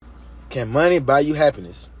Can money buy you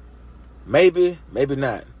happiness? Maybe, maybe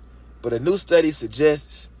not. But a new study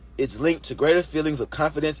suggests it's linked to greater feelings of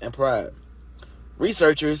confidence and pride.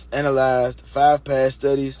 Researchers analyzed 5 past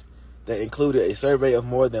studies that included a survey of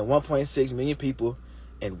more than 1.6 million people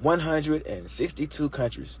in 162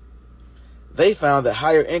 countries. They found that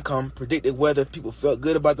higher income predicted whether people felt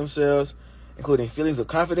good about themselves, including feelings of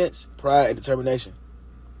confidence, pride, and determination.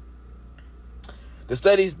 The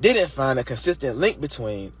studies didn't find a consistent link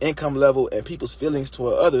between income level and people's feelings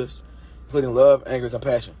toward others, including love, anger, and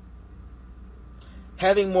compassion.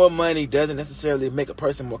 Having more money doesn't necessarily make a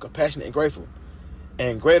person more compassionate and grateful,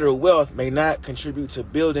 and greater wealth may not contribute to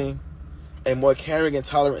building a more caring and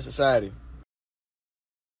tolerant society.